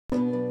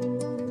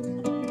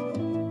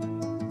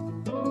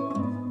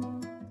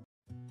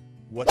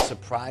What's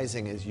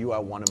surprising is you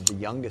are one of the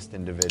youngest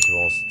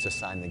individuals to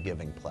sign the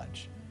Giving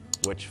Pledge,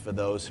 which for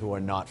those who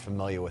are not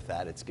familiar with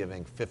that, it's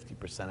giving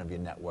 50% of your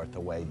net worth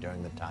away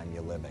during the time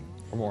you're living.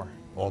 Or more.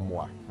 Or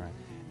more. Right.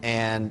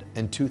 And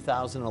in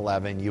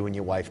 2011, you and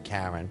your wife,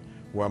 Karen,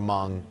 were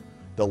among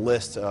the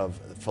list of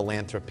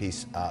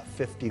philanthropy's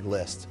 50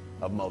 list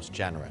of most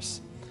generous.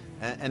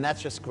 And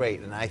that's just great.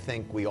 And I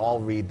think we all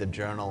read the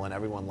journal and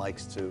everyone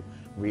likes to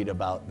read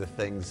about the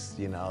things,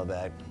 you know,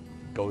 that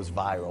goes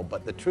viral.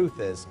 But the truth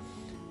is,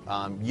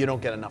 you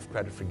don't get enough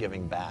credit for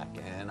giving back.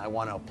 And I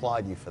want to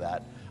applaud you for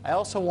that. I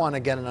also want to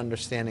get an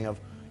understanding of,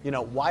 you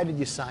know, why did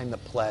you sign the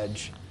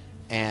pledge?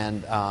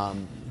 And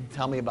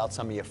tell me about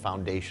some of your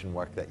foundation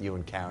work that you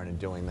and Karen are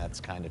doing that's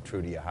kind of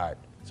true to your heart,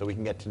 so we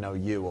can get to know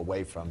you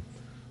away from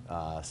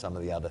some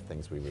of the other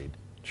things we read.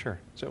 Sure.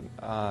 So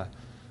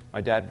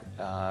my dad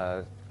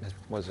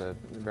was a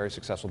very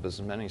successful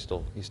businessman. He's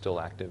still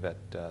active at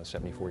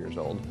 74 years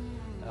old.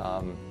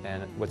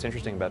 And what's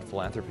interesting about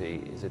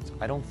philanthropy is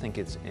I don't think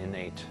it's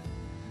innate.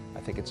 I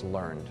think it's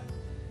learned.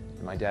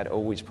 And my dad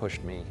always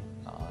pushed me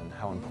on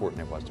how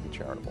important it was to be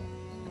charitable.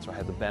 And so I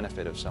had the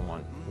benefit of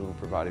someone who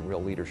provided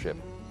real leadership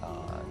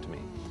to me.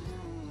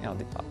 You know,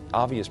 the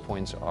obvious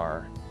points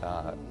are,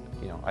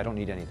 you know, I don't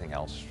need anything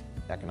else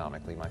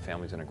economically. My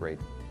family's in a great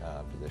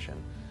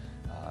position.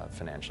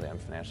 Financially, I'm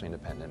financially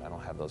independent. I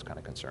don't have those kind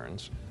of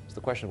concerns. So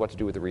the question is what to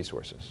do with the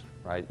resources,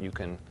 right? You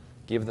can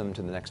give them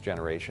to the next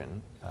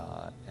generation,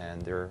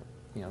 and they're,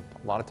 you know,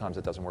 a lot of times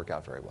it doesn't work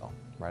out very well,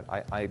 right?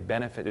 I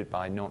benefited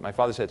by knowing, my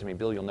father said to me,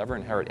 Bill, you'll never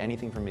inherit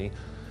anything from me,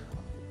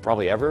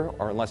 probably ever,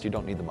 or unless you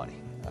don't need the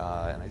money.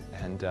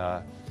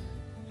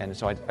 And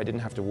so I didn't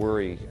have to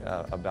worry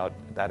about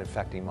that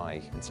affecting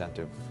my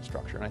incentive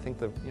structure. And I think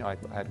that, you know,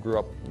 I grew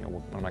up, you know,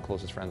 one of my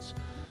closest friends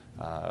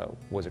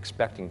was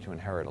expecting to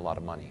inherit a lot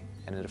of money,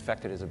 and it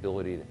affected his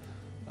ability to,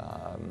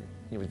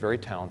 he was very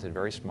talented,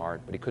 very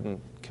smart, but he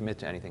couldn't commit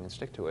to anything and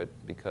stick to it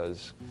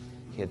because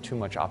he had too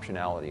much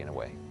optionality in a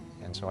way.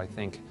 And so I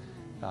think,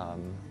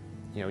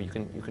 you know, you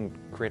can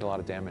create a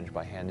lot of damage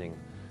by handing,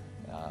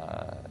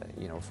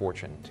 you know,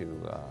 fortune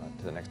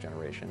to the next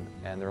generation,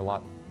 and there are a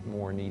lot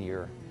more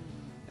needier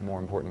and more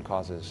important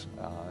causes.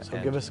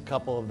 So give us a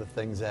couple of the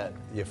things that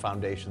your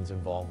foundation's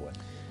involved with.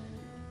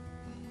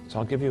 So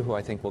I'll give you who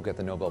I think will get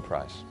the Nobel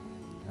Prize.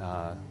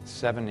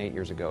 7, 8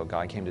 years ago, a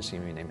guy came to see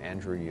me named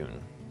Andrew Yoon,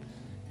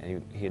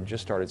 and he had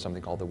just started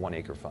something called the 1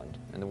 Acre Fund.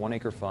 And the 1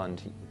 Acre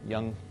Fund,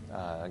 young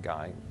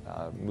guy,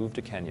 moved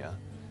to Kenya.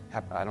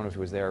 I don't know if he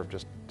was there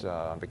just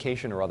on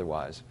vacation or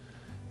otherwise,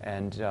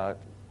 and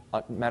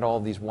met all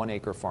of these 1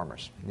 acre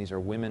farmers. These are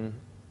women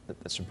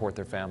that support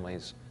their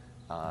families,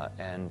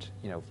 and,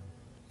 you know,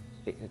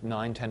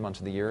 9, 10 months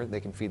of the year, they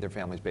can feed their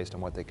families based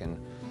on what they can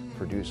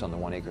produce on the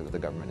 1 acre that the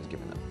government has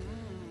given them.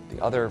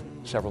 The other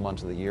several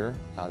months of the year,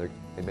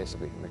 they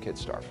basically, their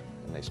kids starve,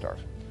 and they starve.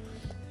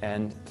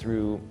 And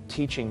through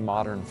teaching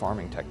modern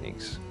farming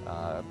techniques,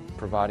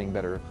 providing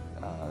better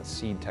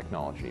seed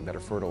technology,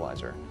 better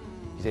fertilizer,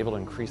 he's able to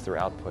increase their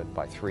output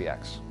by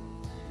 3x.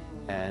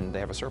 And they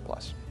have a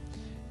surplus.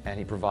 And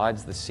he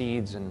provides the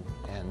seeds and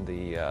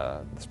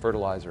the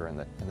fertilizer and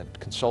the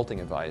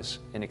consulting advice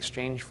in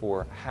exchange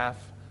for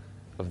half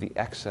of the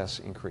excess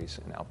increase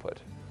in output.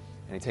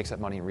 And he takes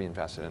that money and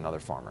reinvests it in another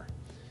farmer.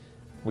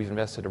 We've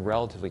invested a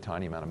relatively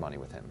tiny amount of money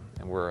with him,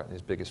 and we're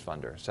his biggest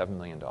funder, $7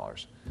 million.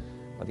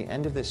 By the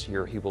end of this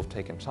year, he will have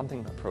taken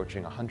something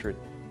approaching 100,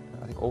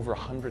 I think over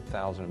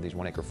 100,000 of these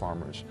 1 acre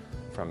farmers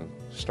from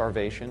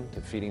starvation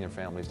to feeding their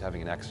families to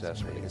having an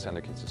excess where they can send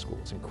their kids to school.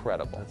 It's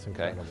incredible. That's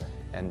incredible. Okay?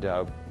 And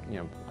you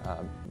know,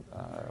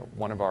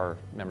 one of our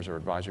members of our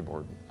advisory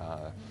board,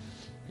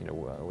 you know,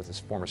 with this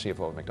former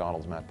CFO of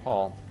McDonald's, Matt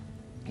Paul,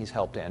 he's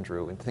helped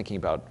Andrew in thinking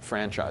about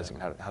franchising,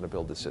 how to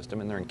build this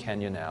system. And they're in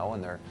Kenya now,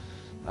 and they're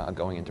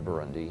going into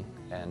Burundi,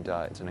 and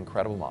it's an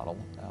incredible model.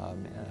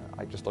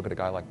 I just look at a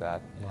guy like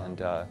that, wow.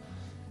 And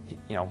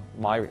you know,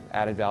 my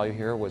added value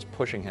here was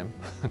pushing him,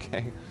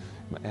 okay,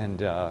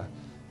 and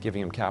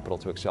giving him capital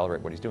to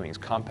accelerate what he's doing. He's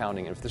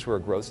compounding, and if this were a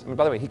growth, I mean,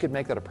 by the way, he could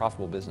make that a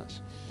profitable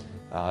business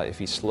if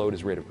he slowed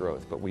his rate of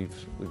growth, but we've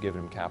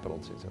given him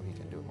capital so he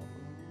can do it more.